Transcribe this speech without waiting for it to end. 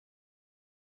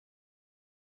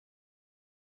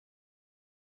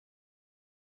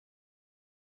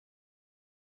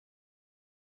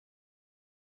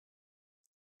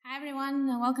Hi everyone,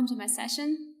 welcome to my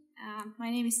session. My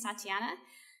name is Tatyana,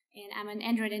 and I'm an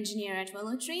Android engineer at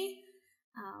WillowTree.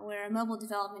 We're a mobile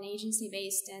development agency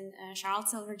based in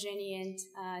Charlottesville, Virginia,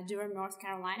 and Durham, North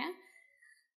Carolina.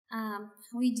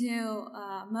 We do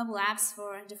mobile apps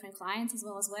for different clients as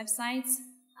well as websites.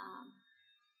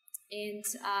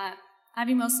 I've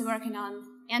been mostly working on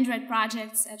Android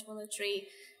projects at WillowTree,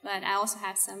 but I also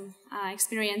have some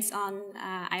experience on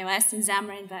iOS and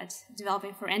Xamarin, but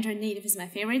developing for Android native is my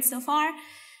favorite so far.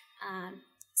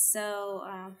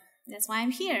 That's why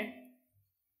I'm here.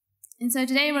 And so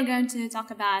today we're going to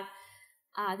talk about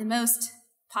the most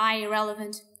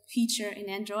Pi-relevant feature in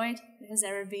Android that has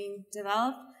ever been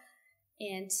developed.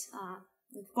 And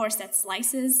of course, that's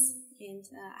slices. And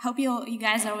I hope you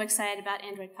guys are all excited about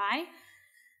Android Pi.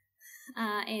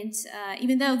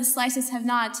 Even though the slices have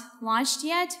not launched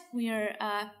yet,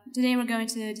 today we're going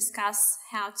to discuss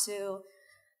how to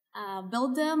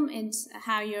build them and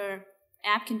how your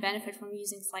app can benefit from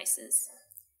using slices.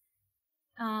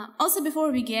 Also, before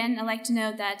we begin, I'd like to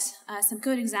note that some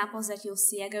code examples that you'll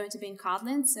see are going to be in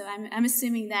Kotlin. So I'm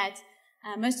assuming that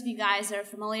most of you guys are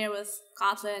familiar with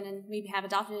Kotlin and maybe have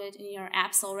adopted it in your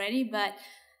apps already, but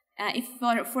if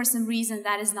for some reason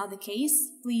that is not the case,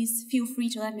 please feel free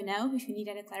to let me know if you need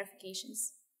any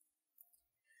clarifications.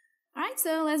 All right,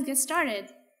 so let's get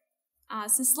started.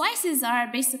 So slices are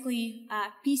basically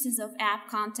pieces of app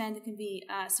content that can be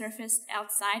surfaced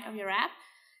outside of your app.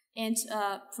 And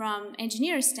from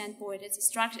engineer's standpoint, it's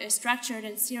a structured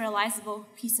and serializable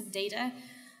piece of data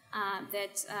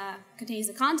that contains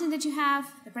the content that you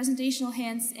have, the presentational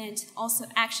hints, and also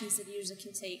actions that the user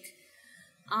can take.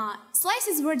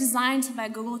 Slices were designed by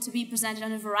Google to be presented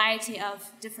on a variety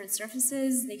of different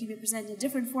surfaces. They can be presented in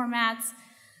different formats,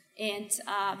 and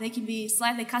they can be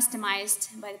slightly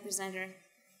customized by the presenter.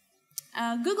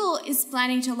 Google is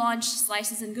planning to launch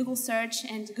slices in Google Search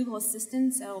and Google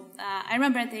Assistant. So I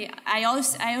remember at the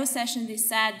I/O session they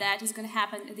said that it's going to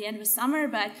happen at the end of the summer,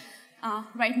 but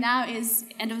right now is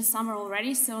end of the summer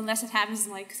already. So unless it happens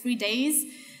in like 3 days,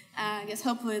 I guess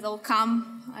hopefully they'll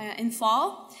come in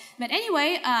fall. But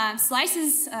anyway,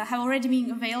 slices have already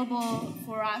been available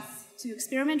for us to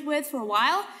experiment with for a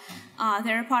while.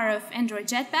 They're a part of Android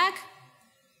Jetpack,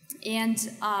 and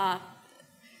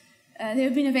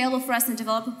they've been available for us in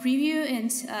developer preview,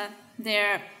 and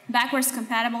they're backwards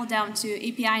compatible down to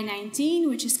API 19,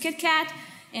 which is KitKat,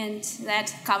 and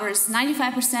that covers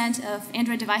 95% of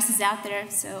Android devices out there.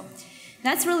 So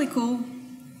that's really cool.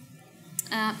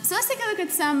 So let's take a look at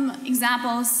some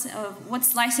examples of what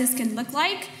slices can look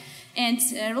like. And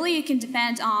really it can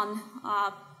depend on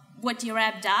what your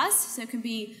app does. So it can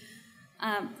be,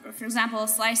 for example,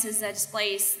 slices that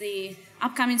displays the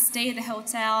upcoming stay at the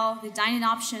hotel, the dining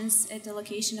options at the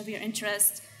location of your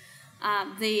interest,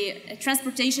 the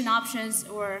transportation options,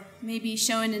 or maybe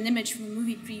showing an image from a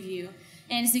movie preview.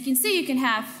 And as you can see, you can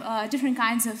have different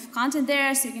kinds of content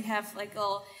there. So you can have like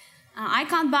little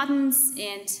icon buttons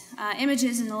and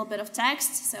images and a little bit of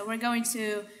text. So we're going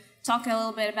to talk a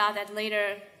little bit about that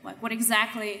later, like what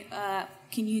exactly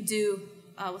can you do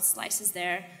with slices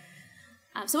there.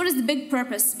 So what is the big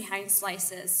purpose behind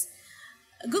slices?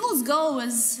 Google's goal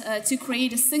was to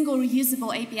create a single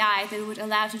reusable API that would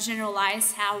allow to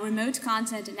generalize how remote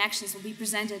content and actions will be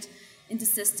presented in the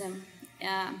system.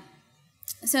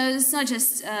 So it's not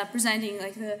just presenting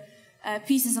like the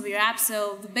pieces of your app.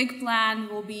 So the big plan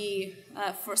will be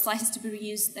for slices to be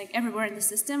reused like everywhere in the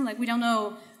system. Like we don't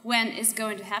know when it's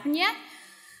going to happen yet.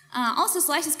 Also,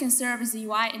 slices can serve as a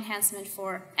UI enhancement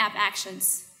for app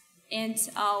actions. And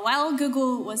while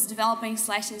Google was developing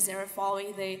slices, they were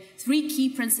following the 3 key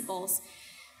principles.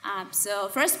 So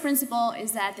first principle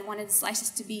is that they wanted slices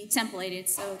to be templated.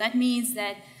 So that means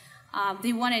that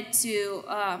they wanted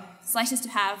slices to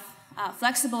have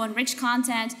flexible and rich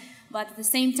content, but at the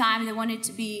same time, they want it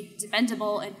to be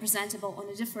dependable and presentable on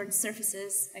the different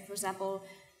surfaces. Like, for example,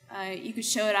 you could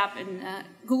show it up in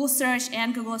Google Search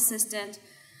and Google Assistant.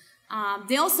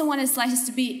 They also wanted slices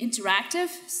to be interactive,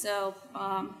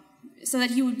 so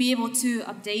that you would be able to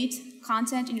update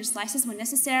content in your slices when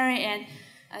necessary, and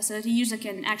so that the user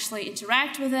can actually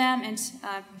interact with them and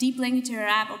deep link into your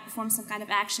app or perform some kind of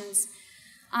actions.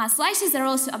 Slices are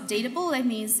also updatable. That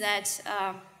means that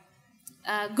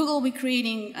Google will be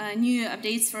creating new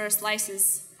updates for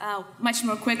slices much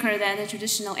more quicker than the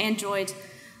traditional Android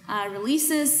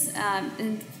releases.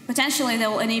 And potentially they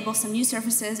will enable some new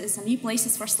surfaces and some new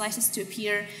places for slices to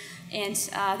appear. And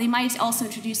they might also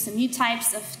introduce some new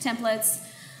types of templates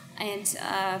and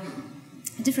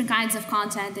different kinds of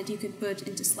content that you could put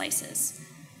into slices.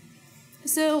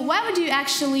 So why would you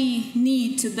actually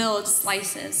need to build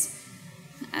slices?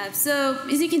 So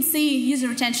as you can see, user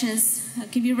retention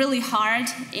can be really hard,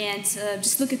 and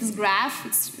just look at this graph.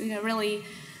 It's really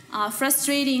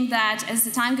frustrating that as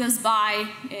the time goes by,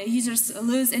 users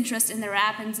lose interest in their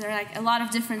app, and there are like a lot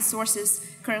of different sources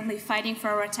currently fighting for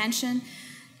our attention.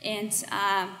 And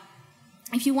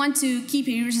if you want to keep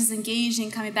your users engaged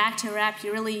and coming back to your app,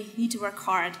 you really need to work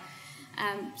hard.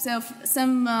 So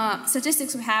some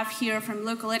statistics we have here from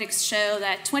Localytics show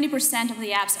that 20% of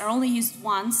the apps are only used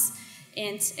once,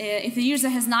 and if the user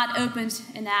has not opened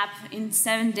an app in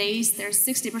 7 days, there's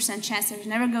 60% chance they're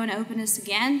never going to open this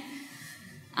again.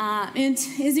 And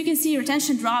as you can see,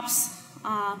 retention drops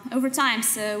over time.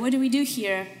 So what do we do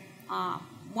here?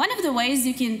 One of the ways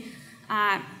you can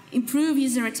improve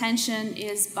user retention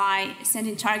is by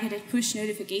sending targeted push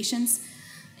notifications.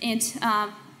 And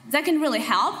that can really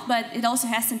help, but it also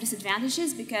has some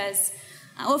disadvantages because,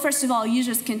 well, first of all,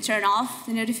 users can turn off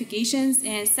the notifications,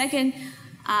 and second,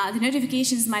 the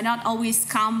notifications might not always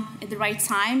come at the right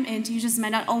time, and users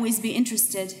might not always be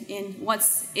interested in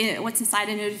what's inside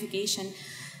a notification.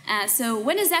 So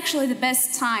when is actually the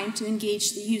best time to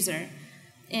engage the user?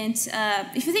 And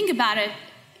if you think about it,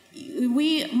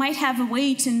 we might have a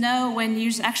way to know when the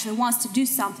user actually wants to do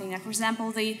something. Like, for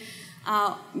example, they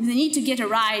need to get a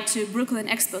ride to Brooklyn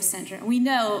Expo Center. We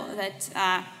know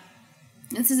that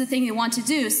this is the thing they want to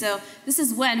do, so this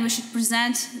is when we should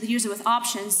present the user with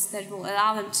options that will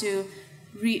allow them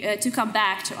to come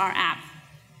back to our app.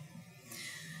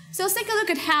 So let's take a look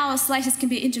at how slices can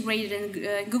be integrated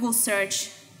in Google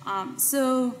search.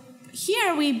 So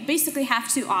here we basically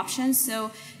have two options.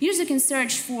 So user can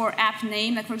search for app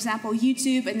name, like for example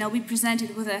YouTube, and they'll be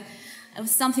presented with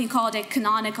something called a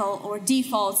canonical or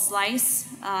default slice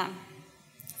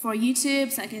for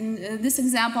YouTube. So this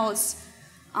example is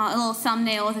a little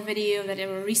thumbnail of the video that they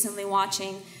were recently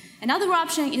watching. Another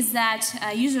option is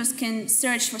that users can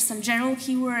search for some general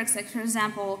keywords, like for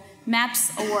example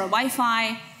maps or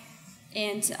Wi-Fi,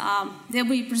 and they'll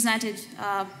be presented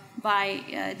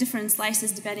by different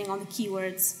slices depending on the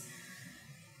keywords.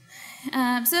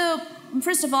 So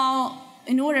first of all,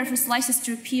 in order for slices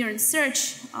to appear in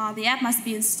search, the app must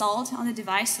be installed on the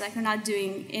device. Like, we're not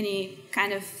doing any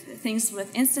kind of things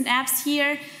with instant apps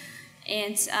here.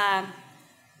 And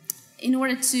in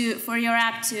order for your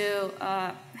app to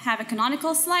have a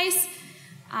canonical slice,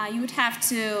 you would have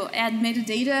to add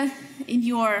metadata in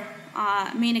your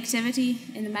main activity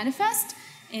in the manifest.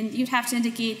 And you'd have to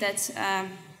indicate that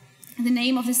the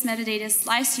name of this metadata is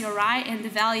slice URI, and the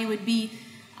value would be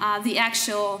the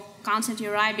actual content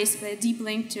URI, basically a deep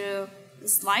link to the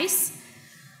slice.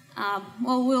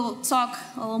 Well, we'll talk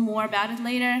a little more about it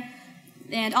later.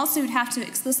 And also, you'd have to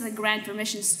explicitly grant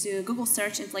permissions to Google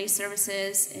Search and Play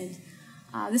services, and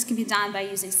this can be done by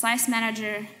using Slice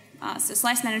Manager. So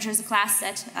Slice Manager is a class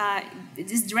that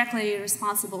is directly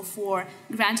responsible for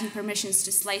granting permissions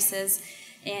to slices.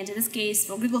 And in this case,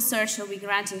 for Google Search, we'll be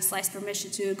granting slice permission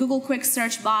to Google Quick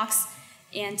Search Box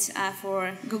and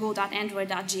for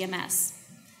google.android.gms.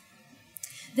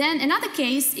 Then another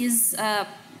case is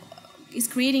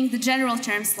creating the general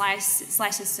term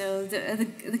slices. So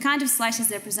the kind of slices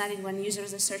that are presented when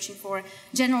users are searching for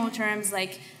general terms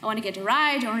like, I want to get a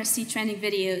ride, or I want to see trending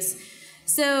videos.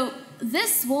 So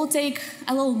this will take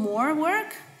a little more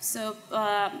work. So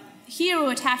here we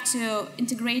would have to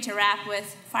integrate our app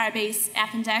with Firebase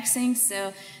app indexing.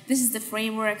 So this is the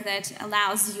framework that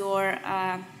allows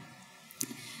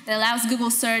Google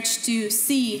Search to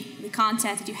see the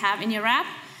content that you have in your app.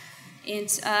 And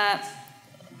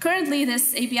currently,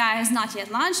 this API has not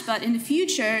yet launched, but in the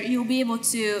future, you'll be able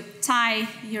to tie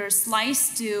your slice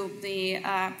to the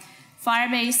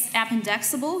Firebase app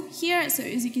indexable here. So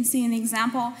as you can see in the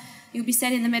example, you'll be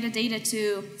setting the metadata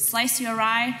to slice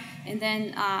URI, and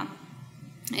then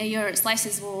your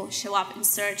slices will show up in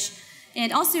search.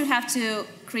 And also, you have to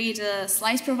create a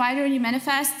slice provider in your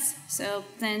manifests. So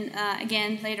then,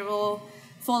 again, later we'll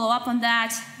follow up on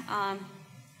that.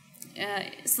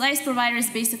 Slice provider is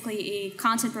basically a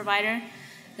content provider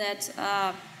that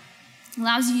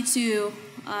allows you to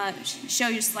show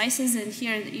your slices. And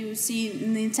here you see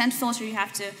in the intent filter, you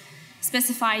have to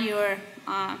specify your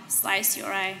slice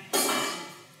URI.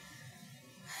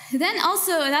 Then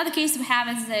also another case we have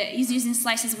is using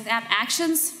slices with app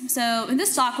actions. So in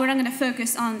this talk, we're not going to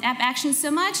focus on app actions so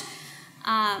much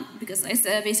because it's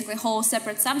basically a whole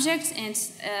separate subject. And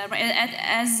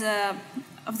as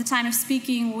of the time of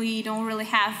speaking, we don't really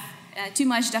have too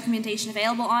much documentation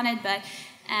available on it. But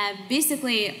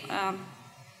basically,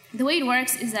 the way it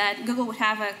works is that Google would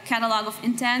have a catalog of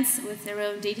intents with their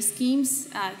own data schemes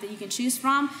that you can choose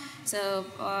from. So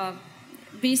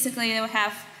basically, they would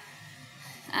have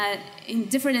in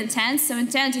different intents. So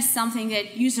intent is something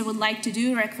that user would like to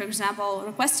do, like for example,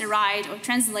 request a ride or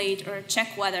translate or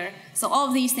check weather. So all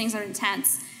of these things are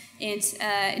intents. And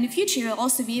in the future, you'll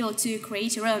also be able to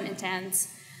create your own intents.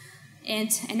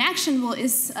 And an actionable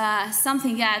is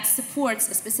something that supports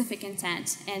a specific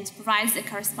intent and provides the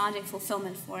corresponding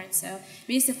fulfillment for it. So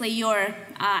basically, your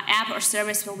app or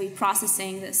service will be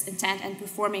processing this intent and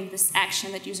performing this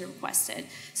action that user requested.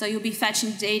 So you'll be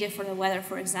fetching data for the weather,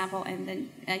 for example, and then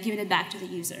giving it back to the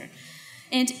user.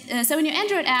 And so in your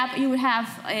Android app, you would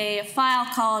have a file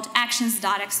called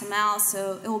actions.xml.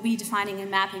 So it will be defining a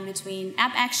mapping between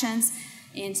app actions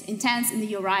and intents in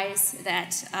the URIs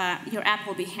that your app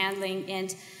will be handling.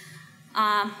 And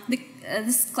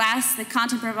this class, the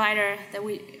content provider that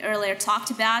we earlier talked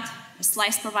about, a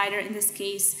slice provider in this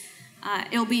case,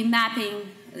 it will be mapping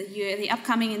the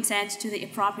upcoming intent to the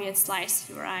appropriate slice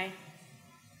URI.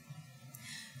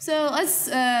 So let's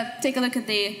take a look at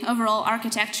the overall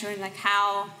architecture and like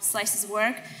how slices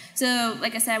work. So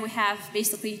like I said, we have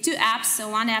basically two apps. So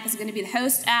one app is going to be the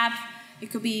host app. It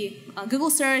could be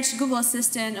Google Search, Google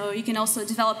Assistant, or you can also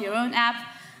develop your own app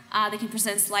that can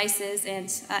present slices.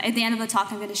 And at the end of the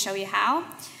talk, I'm going to show you how.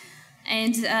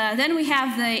 And then we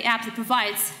have the app that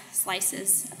provides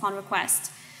slices upon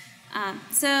request.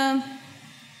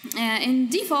 In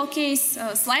default case,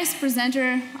 Slice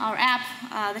Presenter, our app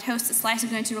that hosts a slice, is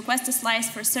going to request a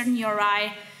slice for a certain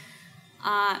URI.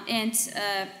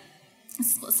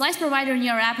 Slice Provider in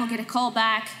your app will get a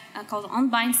callback called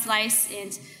onBindSlice.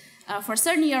 And for a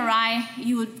certain URI,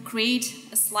 you would create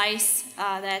a slice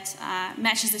that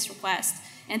matches this request.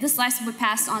 And this slice will be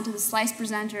passed on to the Slice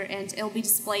Presenter, and it will be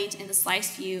displayed in the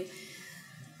slice view.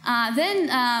 Then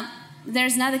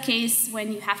there's another case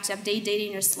when you have to update data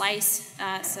in your slice.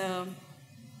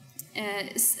 In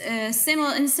a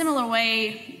similar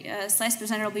way, Slice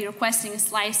Presenter will be requesting a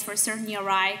slice for a certain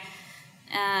URI,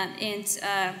 and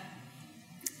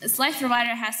the Slice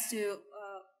Provider has to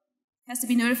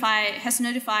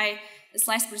notify the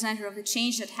Slice Presenter of the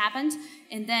change that happened,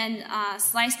 and then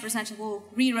Slice Presenter will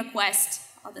re-request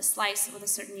the slice with a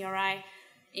certain URI,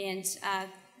 and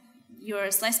your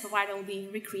Slice Provider will be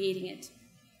recreating it.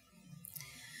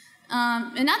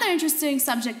 Another interesting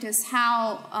subject is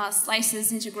how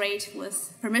slices integrate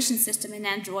with permission system in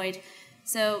Android.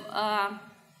 So I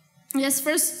guess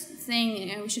first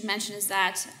thing we should mention is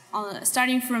that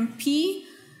starting from P,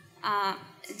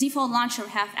 default launcher will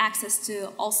have access to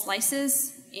all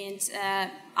slices, and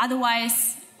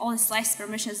otherwise all the slice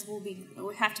permissions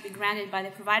will have to be granted by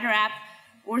the provider app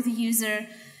or the user.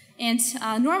 And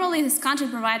normally this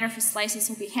content provider for slices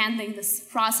will be handling this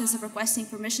process of requesting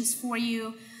permissions for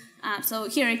you. So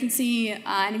here you can see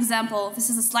an example. This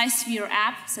is a slice viewer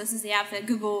app. So this is the app that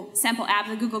sample app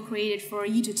that Google created for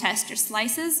you to test your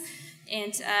slices.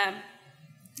 And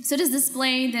so it is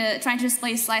trying to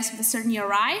display a slice with a certain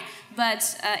URI, but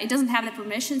it doesn't have the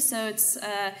permission. So it's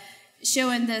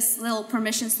showing this little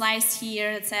permission slice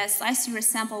here that says slice viewer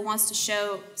sample wants to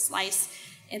show slice.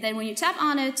 And then when you tap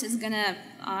on it, it's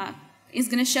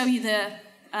gonna show you the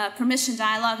permission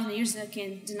dialog, and the user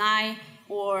can deny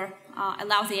or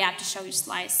allow the app to show you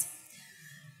slice.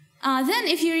 Then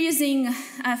if you're using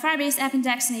Firebase App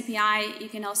Indexing API, you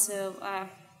can also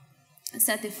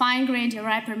set the fine-grained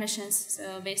URI permissions.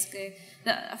 So basically,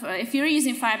 if you're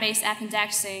using Firebase App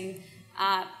Indexing,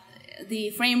 the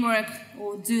framework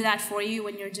will do that for you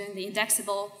when you're doing the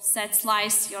indexable set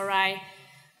slice URI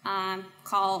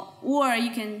call, or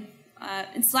you can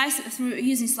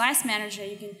using Slice Manager,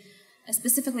 you can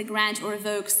specifically grant or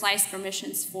revoke slice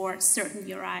permissions for certain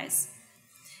URIs.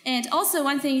 And also,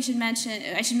 one thing I should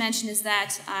mention is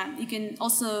that you can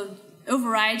also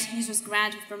override users'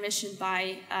 grant of permission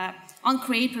by on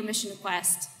create permission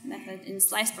request method in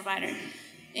Slice Provider.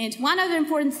 And one other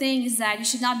important thing is that you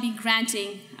should not be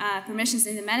granting permissions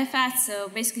in the manifest. So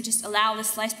basically, just allow the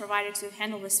Slice Provider to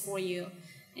handle this for you,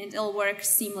 and it'll work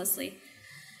seamlessly.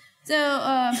 So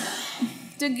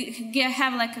to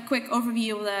have like a quick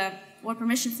overview of what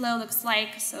permission flow looks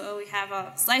like. So we have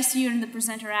a slice viewer in the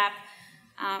presenter app.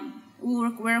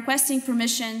 We're requesting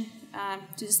permission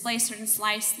to display a certain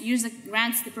slice. The user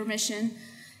grants the permission,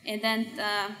 and then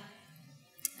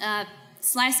the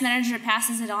Slice Manager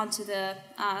passes it on to the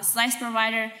Slice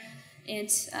Provider, and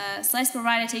Slice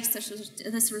Provider takes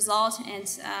this result and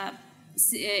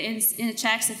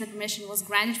checks if the permission was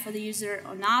granted for the user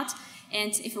or not.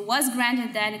 And if it was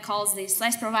granted, then it calls the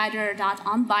Slice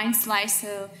Provider.onBindSlice.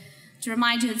 So to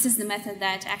remind you, this is the method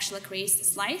that actually creates the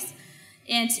slice.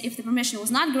 And if the permission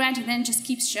was not granted, then it just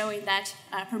keeps showing that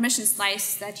permission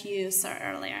slice that you saw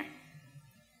earlier.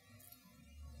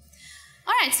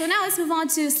 All right, so now let's move on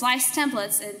to slice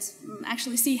templates and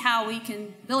actually see how we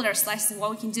can build our slices and what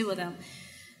we can do with them.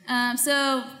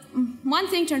 So one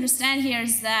thing to understand here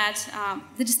is that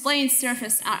the display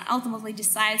surface ultimately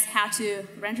decides how to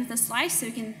render the slice. So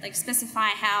you can specify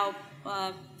how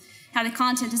the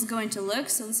content is going to look.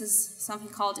 So this is something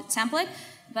called a template,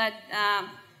 but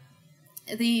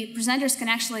the presenters can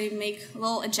actually make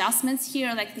little adjustments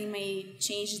here, like they may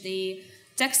change the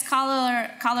text color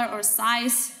or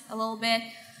size a little bit.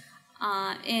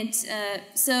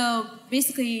 So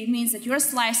basically it means that your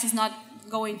slice is not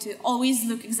going to always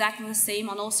look exactly the same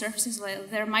on all surfaces.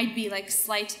 There might be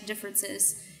slight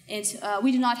differences, and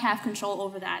we do not have control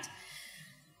over that.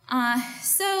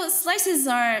 So slices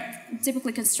are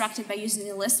typically constructed by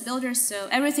using a list builder. So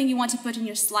everything you want to put in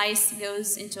your slice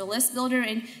goes into a list builder.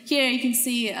 And here you can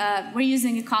see we're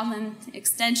using a Kotlin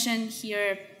extension.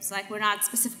 Here it's we're not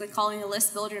specifically calling a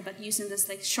list builder, but using this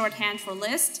shorthand for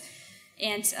list.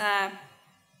 And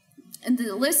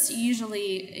the list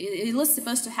is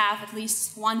supposed to have at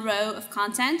least one row of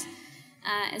content,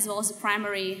 as well as a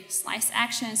primary slice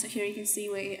action. So here you can see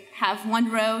we have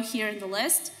one row here in the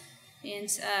list, and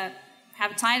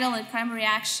have a title and primary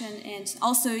action, and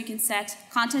also you can set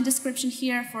content description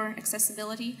here for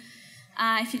accessibility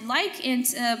if you'd like. And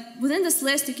within this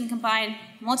list you can combine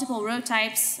multiple row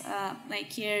types,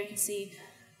 like here you can see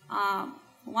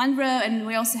one row, and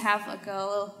we also have a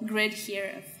little grid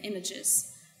here of images.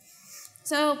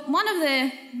 So one of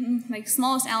the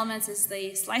smallest elements is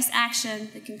the slice action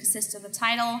that can consist of a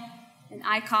title, an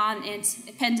icon, and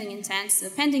a pending intent. So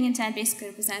pending intent basically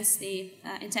represents the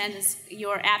intent as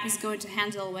your app is going to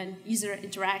handle when user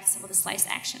interacts with a slice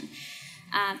action.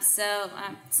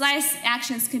 Slice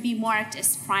actions can be marked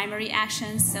as primary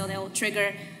actions, so they will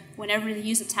trigger whenever the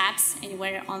user taps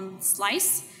anywhere on the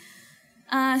slice.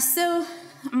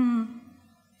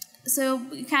 So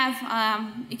you have,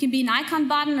 it can be an icon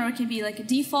button, or it can be a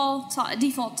default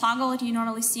toggle that you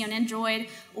normally see on Android,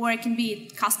 or it can be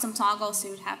a custom toggle.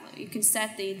 So you can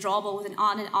set the drawable with an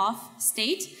on and off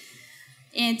state.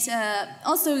 And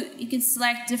also you can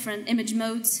select different image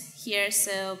modes here.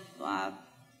 So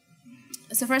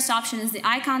first option is the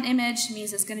icon image,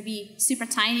 means it's going to be super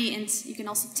tiny, and you can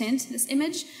also tint this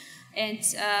image. And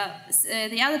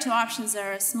the other two options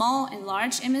are a small and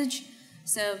large image.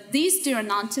 So these two are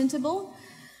non-tintable.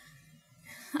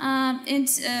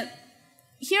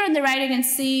 Here on the right you can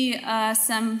see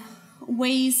some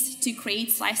ways to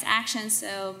create slice actions.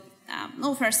 So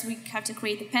first we have to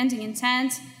create the pending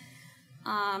intent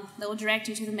that will direct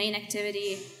you to the main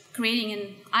activity, creating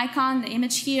an icon, the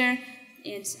image here.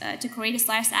 And to create a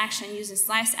slice action, using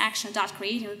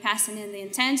SliceAction.create, and we pass in the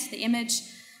intent, the image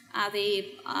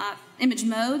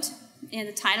mode, and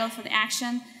the title for the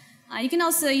action. You can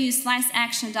also use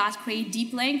SliceAction.create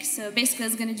deep link. So basically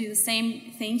it's going to do the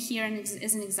same thing here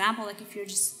as an example, like if you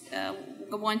just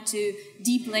want to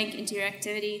deep link into your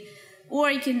activity.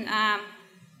 Or you can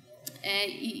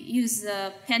use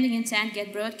the pending intent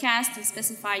get broadcast and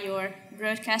specify your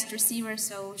broadcast receiver.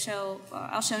 So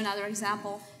I'll show another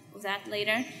example of that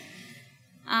later.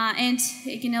 And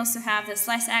you can also have the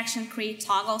slice action create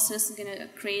toggle. So this is going to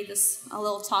create a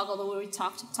little toggle that we were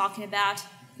talking about.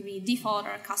 It could be a default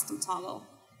or a custom toggle.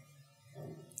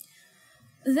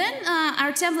 Then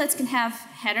our templates can have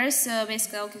headers. So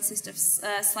basically it will consist of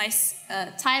slice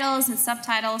titles and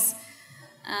subtitles.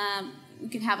 We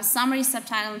can have a summary,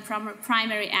 subtitle, and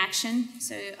primary action.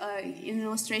 So in the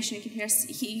illustration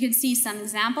you can see some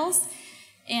examples.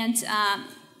 And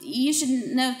you should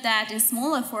note that in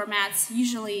smaller formats,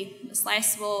 usually the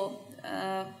slice will,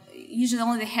 usually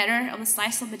only the header of the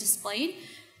slice will be displayed.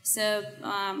 So,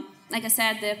 like I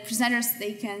said, the presenters,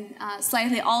 they can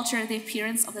slightly alter the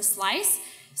appearance of the slice.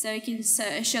 So you can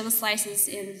show the slices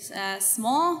in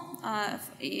small,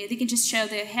 they can just show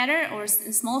the header or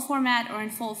in small format or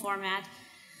in full format.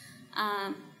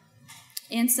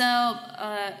 And so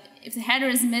if the header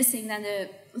is missing, then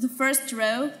the first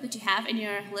row that you have in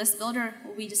your list builder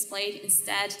will be displayed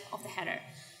instead of the header.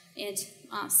 And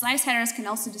slice headers can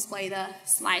also display the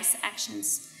slice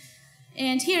actions.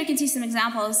 And here you can see some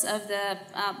examples of the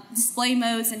display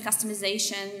modes and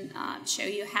customization, show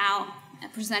you how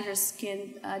presenters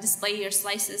can display your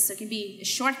slices. So it can be a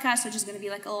shortcut, so just going to be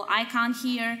like a little icon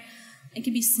here. It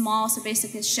can be small, so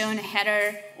basically it's showing a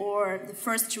header or the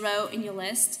first row in your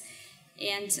list.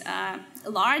 And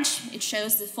large, it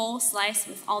shows the full slice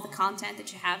with all the content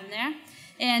that you have in there.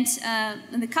 And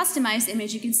in the customized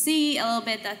image, you can see a little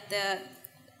bit that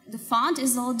the font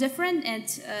is a little different,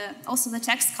 and also the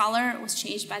text color was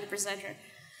changed by the presenter.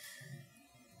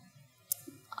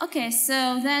 Okay,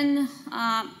 so then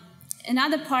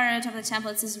another part of the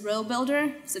templates is row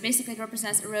builder. So basically it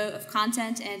represents a row of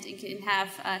content, and it can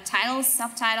have titles,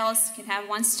 subtitles, it can have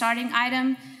one starting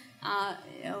item,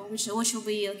 which will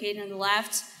be located on the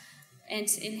left, and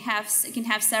it can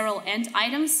have several end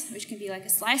items, which can be like a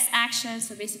slice action,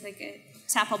 so basically like a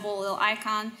tappable little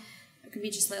icon. It could be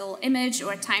just a little image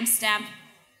or a timestamp,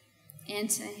 and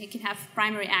it can have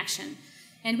primary action.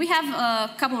 And we have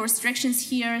a couple of restrictions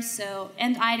here, so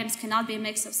end items cannot be a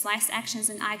mix of slice actions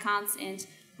and icons, and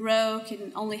row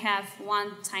can only have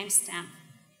one timestamp.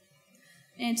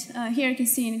 And here you can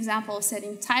see an example of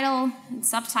setting title, and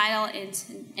subtitle, and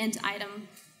an end item.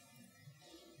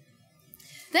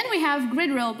 Then we have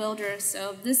grid row builder.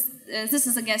 So this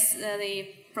is, I guess,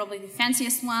 probably the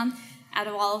fanciest one out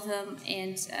of all of them,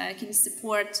 and can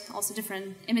support also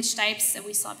different image types that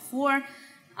we saw before.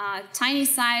 Tiny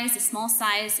size, a small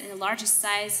size, and the largest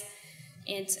size.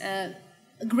 And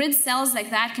grid cells like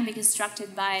that can be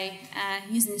constructed by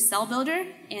using a cell builder,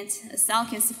 and a cell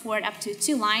can support up to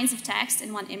 2 lines of text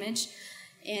in one image.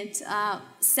 And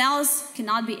cells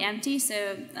cannot be empty,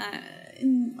 so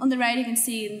on the right you can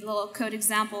see the little code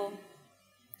example.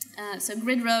 So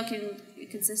grid row can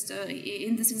consist of,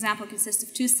 in this example, consists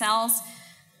of 2 cells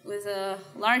with a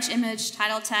large image,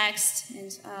 title text,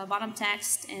 and bottom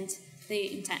text, and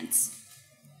the intents.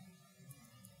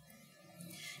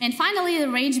 And finally, the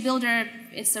range builder,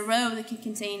 it's a row that can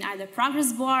contain either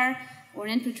progress bar or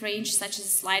an input range, such as a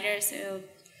slider. So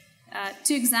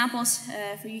 2 examples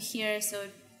for you here. So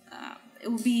it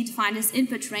will be defined as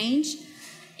input range,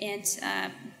 and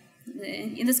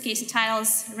in this case, the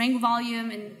title's rank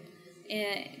volume, and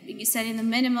you set in the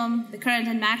minimum, the current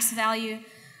and max value,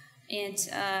 and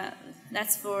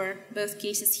that's for both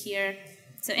cases here.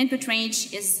 So input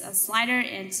range is a slider,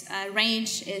 and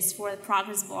range is for the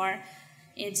progress bar.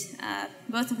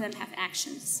 Both of them have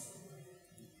actions.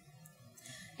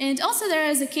 And also there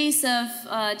is a case of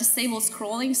disabled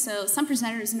scrolling. So some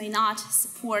presenters may not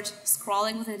support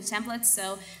scrolling within the template.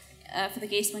 So for the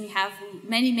case when you have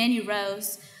many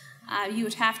rows, you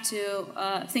would have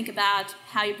to think about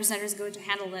how your presenter is going to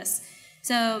handle this.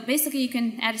 So basically you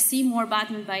can add a see more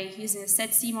button by using a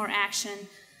set see more action.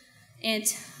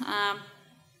 And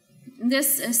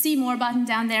this see more button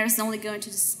down there is only going to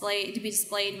be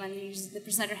displayed when the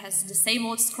presenter has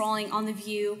disabled scrolling on the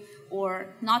view, or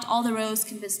not all the rows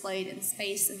can be displayed in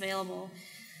space available.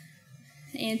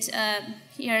 And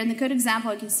here in the code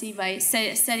example, you can see by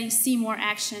setting see more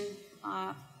action,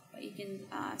 you can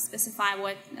specify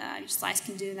what your slice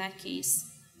can do in that case.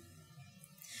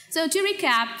 So to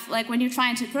recap, like when you're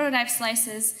trying to prototype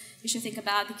slices, you should think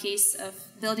about the case of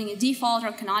building a default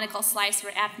or canonical slice for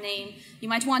app name. You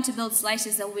might want to build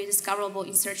slices that will be discoverable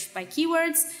in search by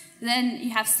keywords. Then you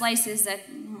have slices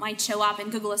that might show up in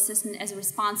Google Assistant as a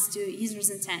response to user's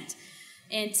intent.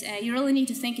 And you really need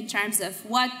to think in terms of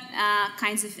what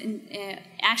kinds of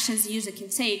actions the user can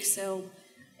take. So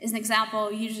as an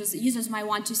example, users might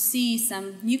want to see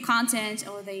some new content,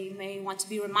 or they may want to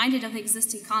be reminded of the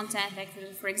existing content. Like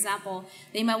for example,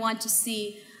 they might want to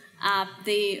see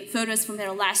the photos from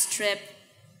their last trip.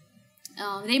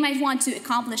 They might want to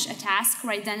accomplish a task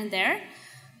right then and there,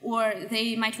 or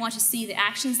they might want to see the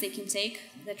actions they can take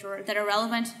that are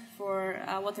relevant for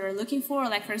what they're looking for.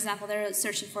 Like for example, they're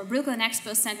searching for Brooklyn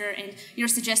Expo Center, and you're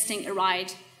suggesting a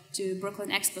ride to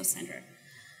Brooklyn Expo Center.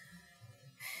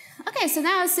 Okay, so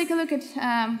now let's take a look at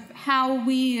how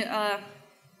we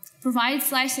provide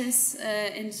slices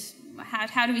and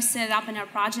how do we set it up in our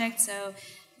project. So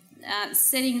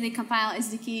setting the compile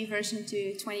SDK version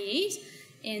to 28,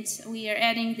 and we're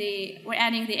adding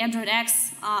the Android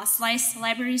X slice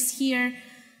libraries here.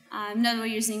 Now we're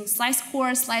using Slice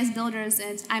Core, Slice Builders,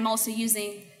 and I'm also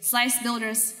using Slice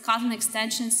Builders Kotlin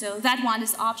extension. So that one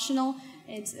is optional.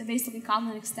 It's basically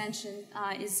Kotlin extension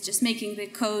is just making the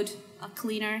code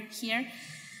cleaner here.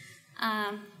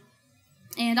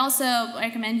 And also I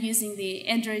recommend using the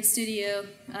Android Studio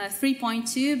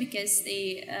 3.2 because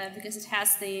it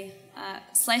has the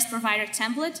slice provider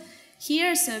template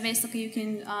here. So basically you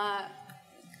can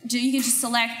just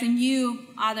select the new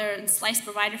other slice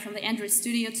provider from the Android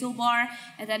Studio toolbar,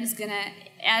 and that is going to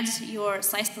add your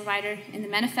slice provider in the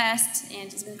manifest,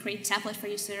 and it's going to create a template for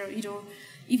you, so you don't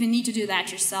even need to do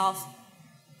that yourself.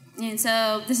 And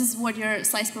so this is what your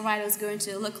slice provider is going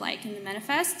to look like in the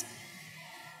manifest.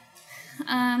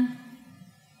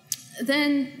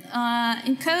 Then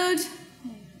in code,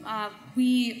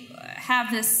 we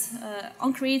have this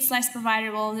onCreate slice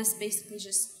provider. Well, this basically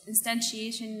just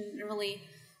instantiation. Really,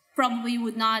 probably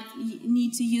would not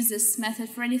need to use this method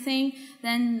for anything.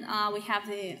 Then we have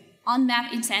the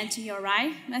onMap intent to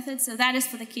URI method. So that is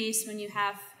for the case when you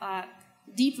have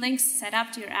deep links set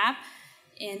up to your app.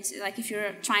 And like if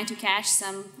you're trying to cache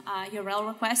some URL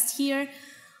request here.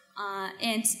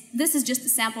 And this is just a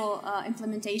sample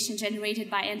implementation generated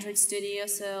by Android Studio.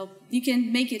 So you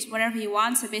can make it whatever you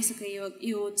want. So basically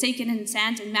you take an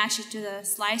intent and match it to the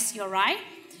Slice URI.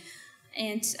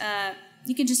 And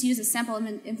you can just use a sample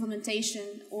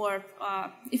implementation, or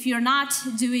if you're not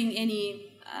doing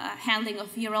any handling of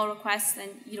URL requests, then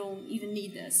you don't even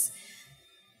need this.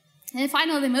 And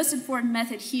finally, the most important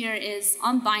method here is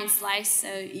onBind slice.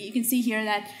 So you can see here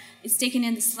that it's taken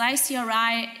in the Slice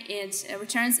URI, it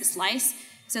returns a slice.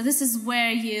 So this is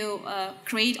where you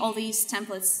create all these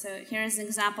templates. So here's an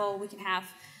example. We can have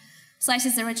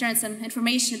slices that return some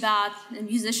information about a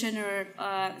musician or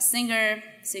a singer.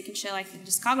 So you can show like the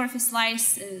discography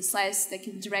slice, a slice that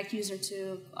can direct user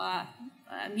to a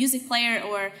music player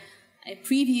or a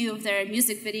preview of their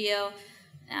music video.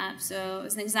 So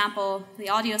as an example, the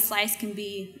audio slice can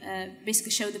be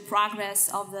basically show the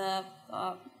progress of the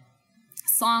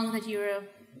song that you're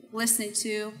listening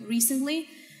to recently.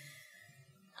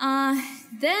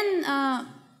 Then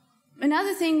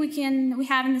another thing we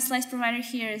have in the slice provider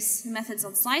here is the methods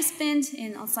on slice pinned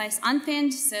and on slice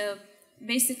unpinned. So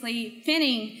basically,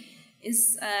 pinning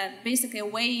is basically a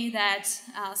way that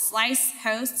Slice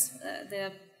hosts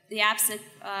the apps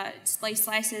that display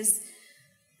slices.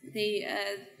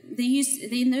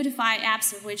 They notify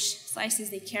apps of which slices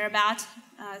they care about.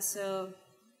 So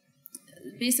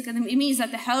basically, it means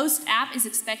that the host app is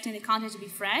expecting the content to be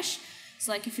fresh.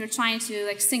 So like if you're trying to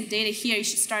like sync data here, you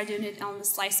should start doing it on the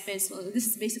slice bin. So this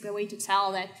is basically a way to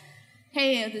tell that,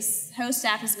 hey, this host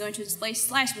app is going to display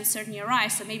slice with certain URI,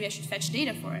 so maybe I should fetch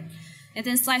data for it. And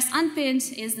then slice unpinned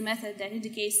is the method that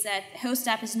indicates that the host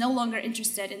app is no longer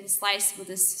interested in the slice with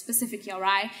this specific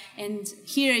URI. And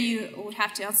here you would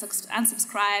have to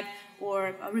unsubscribe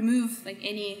or remove like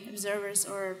any observers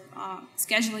or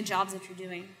scheduling jobs that you're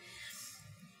doing.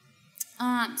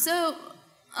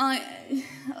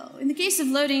 In the case of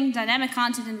loading dynamic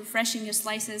content and refreshing your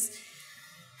slices,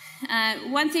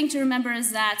 one thing to remember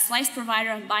is that slice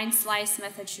provider on bind slice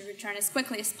method should return as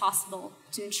quickly as possible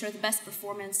to ensure the best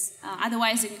performance.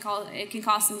 Otherwise, it can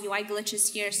cause some UI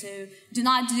glitches here. So do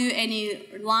not do any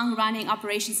long-running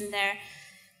operations in there.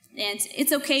 And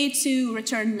it's okay to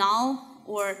return null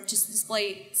or just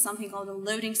display something called a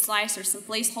loading slice or some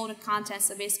placeholder content.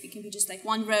 So basically, it can be just like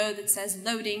one row that says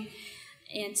loading.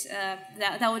 And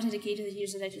that would indicate to the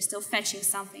user that you're still fetching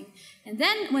something. And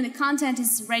then when the content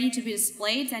is ready to be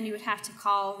displayed, then you would have to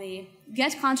call the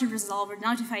getContentResolver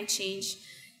notify change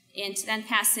and then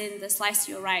pass in the slice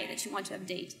URI that you want to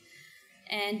update.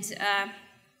 And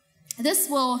this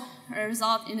will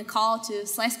result in a call to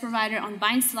slice provider on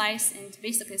bind slice, and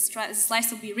basically the slice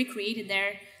will be recreated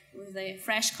there with the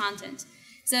fresh content.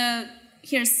 So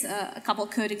here's a couple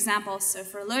code examples. So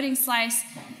for a loading slice,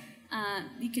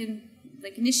 you can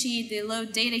like initiate the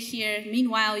load data here.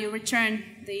 Meanwhile, you return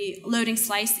the loading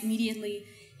slice immediately.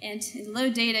 And in the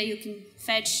load data, you can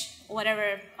fetch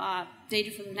whatever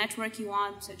data from the network you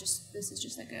want. So this is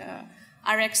just like a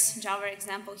RX Java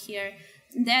example here.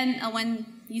 And then when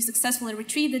you successfully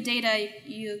retrieve the data,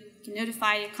 you can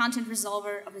notify your content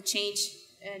resolver of the change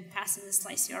and pass in the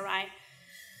slice URI.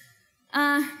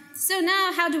 So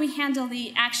now, how do we handle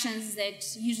the actions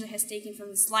that user has taken from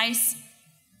the slice?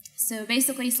 So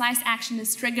basically, slice action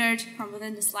is triggered from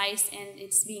within the slice, and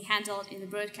it's being handled in the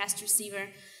broadcast receiver.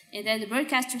 And then the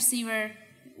broadcast receiver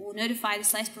will notify the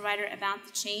slice provider about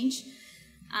the change.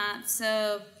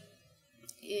 So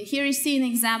here you see an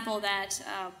example that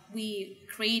we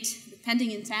create the pending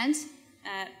intent.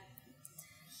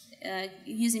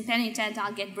 Using pending intent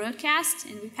on get broadcast,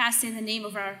 and we pass in the name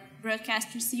of our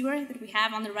broadcast receiver that we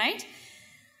have on the right.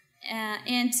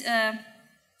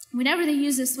 Whenever the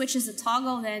user switches a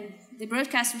toggle, then the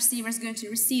broadcast receiver is going to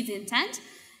receive the intent,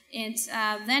 and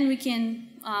then we can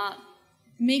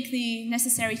make the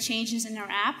necessary changes in our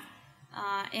app.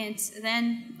 And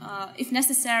then, if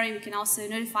necessary, we can also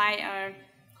notify our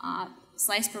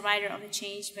slice provider of the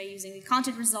change by using the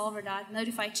content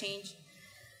resolver.notify change.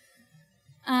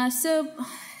 So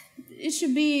it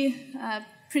should be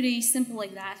pretty simple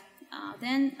like that.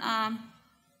 Then,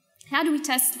 how do we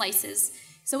test slices?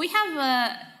 So we have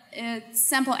a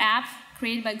sample app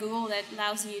created by Google that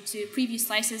allows you to preview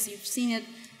slices. You've seen it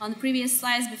on the previous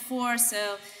slides before,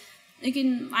 so you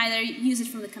can either use it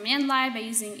from the command line by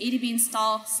using adb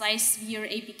install slice viewer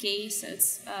apk. So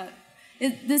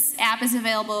this app is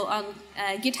available on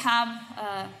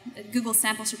GitHub, Google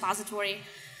samples repository.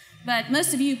 But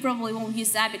most of you probably won't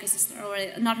use that because it's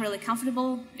not really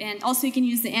comfortable. And also you can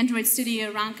use the Android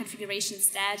Studio run configuration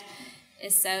instead.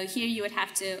 So here you would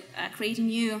have to create a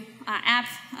new app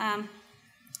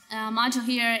module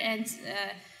here, and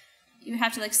you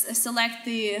have to like select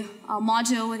the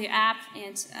module with your app,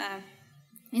 and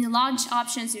in the launch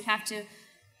options you have to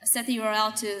set the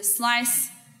URL to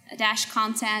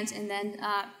slice-content, and then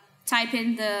type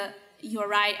in the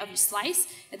URI of your slice.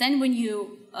 And then when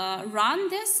you run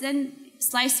this, then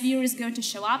Slice Viewer is going to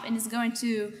show up and is going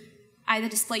to either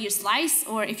display your slice,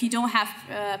 or if you don't have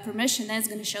permission, then it's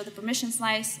going to show the permission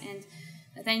slice, and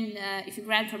then if you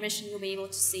grant permission, you'll be able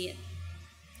to see it.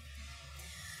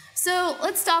 So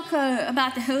let's talk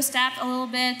about the host app a little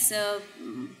bit. So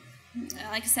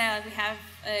like I said, we have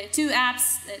two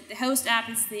apps. The host app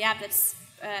is the app that's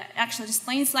actually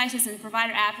displaying slices, and the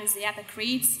provider app is the app that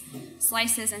creates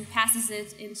slices and passes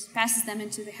them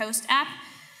into the host app.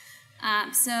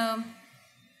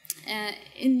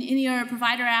 In your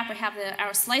provider app, we have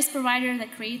our slice provider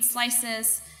that creates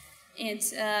slices, and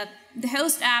the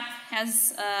host app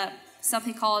has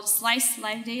something called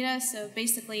SliceLiveData. So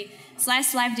basically,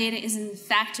 SliceLiveData is a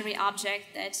factory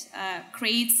object that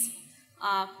creates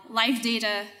live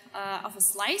data of a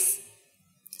slice.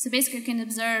 So basically, you can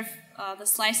observe the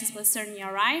slices with certain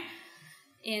URI,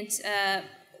 and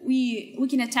we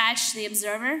can attach the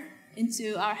observer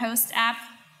into our host app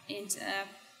and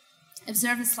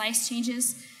observe the slice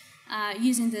changes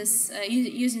using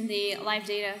the live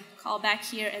data callback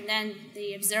here, and then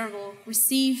the observer will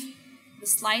receive the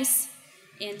slice,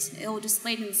 and it will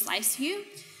display it in the slice view.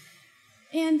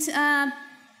 And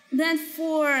then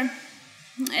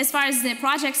as far as the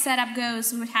project setup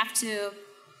goes, we would have to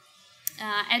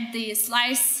add the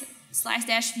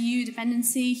slice-view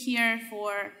dependency here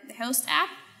for the host app.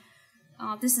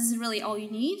 This is really all you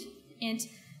need. And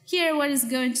here, what is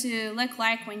going to look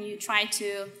like when you try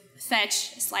to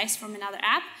fetch a slice from another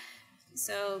app.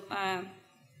 So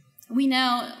we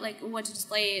know like what to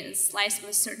display a slice with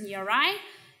a certain URI.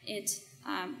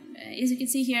 As you can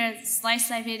see here,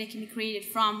 SliceLiveData can be created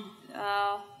from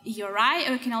a URI,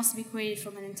 or it can also be created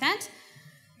from an intent.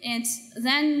 And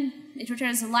then it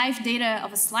returns the live data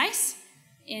of a slice,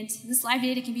 and this live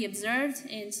data can be observed.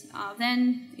 And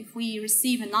then if we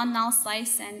receive a non-null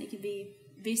slice, then it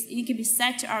can be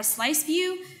set to our slice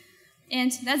view,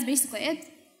 and that's basically it.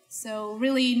 So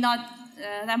really not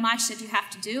that much that you have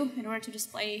to do in order to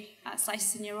display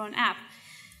slices in your own app.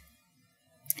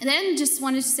 And then just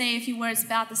wanted to say a few words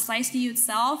about the slice view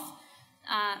itself.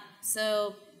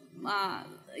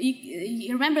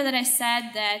 You remember that I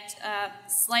said that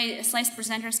slice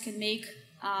presenters can make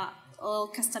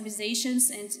little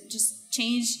customizations and just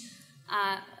change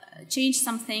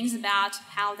some things about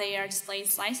how they are displaying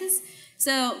slices.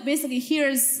 So basically,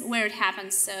 here's where it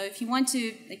happens. So if you want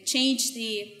to change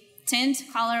the tint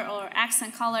color or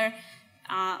accent color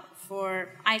for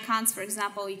icons, for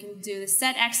example, you can do the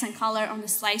set accent color on the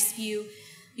slice view.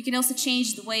 You can also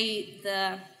change the way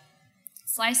the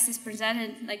slice is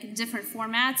presented, like in different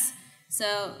formats.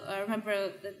 So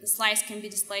remember that the slice can be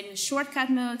displayed in a shortcut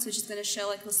mode, so it's just going to show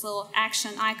like this little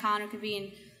action icon. It could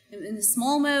be in the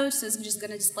small mode, so it's just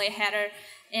going to display a header.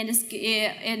 And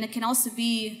it can also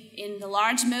be in the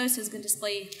large mode, so it's going to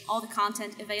display all the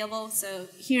content available. So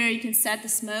here you can set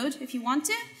this mode if you want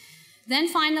to. Then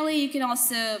finally, you can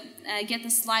also get the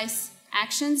slice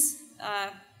actions.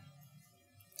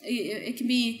 It can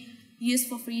be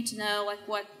useful for you to know like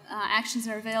what actions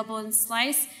are available in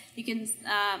Slice. You can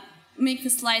make the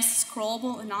slice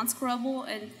scrollable and non-scrollable,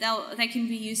 and that can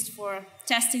be used for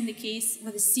testing the case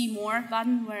with a See More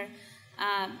button, where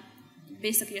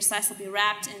basically your slice will be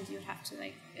wrapped and you have to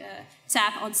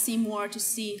tap on See More to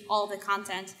see all the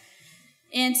content.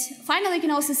 And finally, you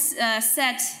can also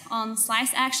set on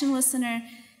Slice Action Listener,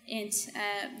 and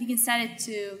you can set it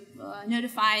to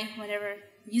notify whenever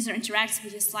the user interacts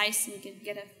with your slice, and you can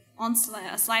get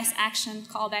a slice action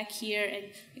callback here, and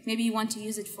maybe you want to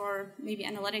use it for maybe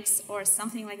analytics or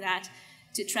something like that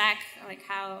to track like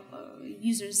how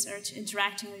users are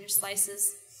interacting with your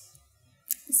slices.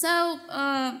 So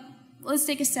let's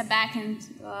take a step back and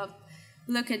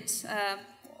look at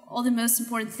all the most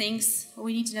important things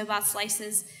we need to know about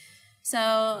slices.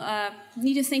 So you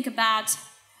need to think about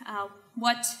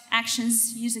what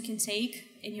actions user can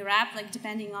take in your app, like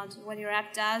depending on what your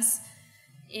app does,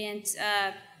 and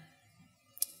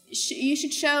you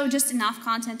should show just enough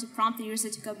content to prompt the user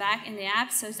to go back in the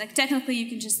app. So it's like technically you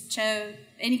can just show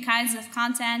any kinds of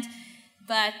content,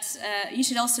 but you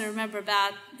should also remember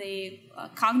about the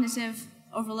cognitive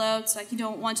overloads. Like you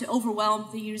don't want to overwhelm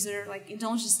the user. Like you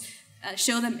don't just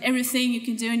show them everything you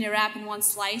can do in your app in one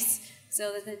slice,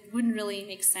 so that wouldn't really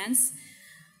make sense.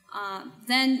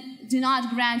 Then do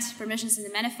not grant permissions in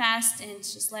the manifest, and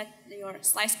just let your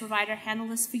slice provider handle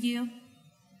this for you.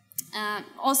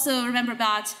 Also remember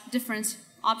about different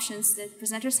options that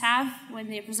presenters have when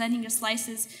they're presenting your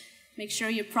slices. Make sure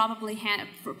you're properly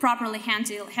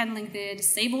handling the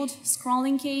disabled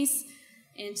scrolling case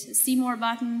and see more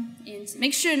button, and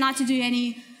make sure not to do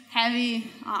any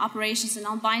heavy operations in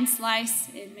unbind slice,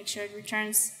 and make sure it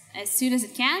returns as soon as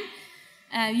it can.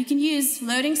 You can use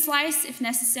loading slice if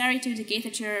necessary to indicate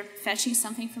that you're fetching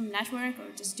something from the network or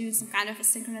just doing some kind of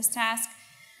asynchronous task.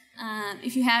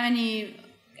 If you have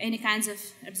any kinds of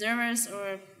observers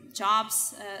or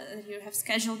jobs that you have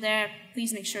scheduled there,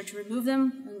 please make sure to remove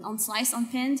them on slice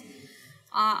unpinned.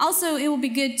 Also, it will be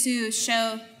good to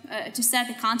to set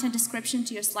the content description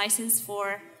to your slices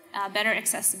for better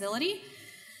accessibility.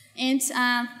 And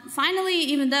finally,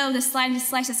 even though the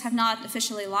slices have not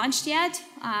officially launched yet,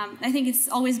 I think it's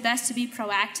always best to be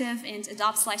proactive and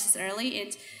adopt slices early.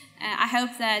 And I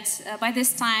hope that by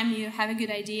this time you have a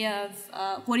good idea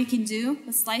of what you can do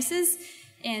with slices,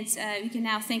 and you can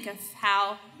now think of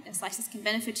how slices can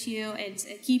benefit you and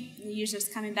keep the users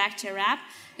coming back to your app.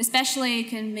 Especially, you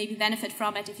can maybe benefit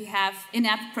from it if you have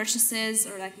in-app purchases,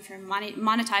 or like if you're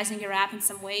monetizing your app in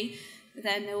some way.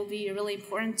 Then it will be really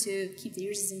important to keep the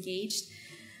users engaged.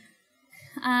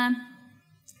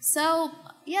 So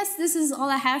yes, this is all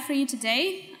I have for you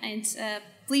today, and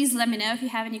please let me know if you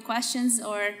have any questions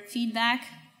or feedback.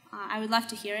 I would love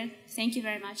to hear it. Thank you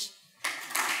very much.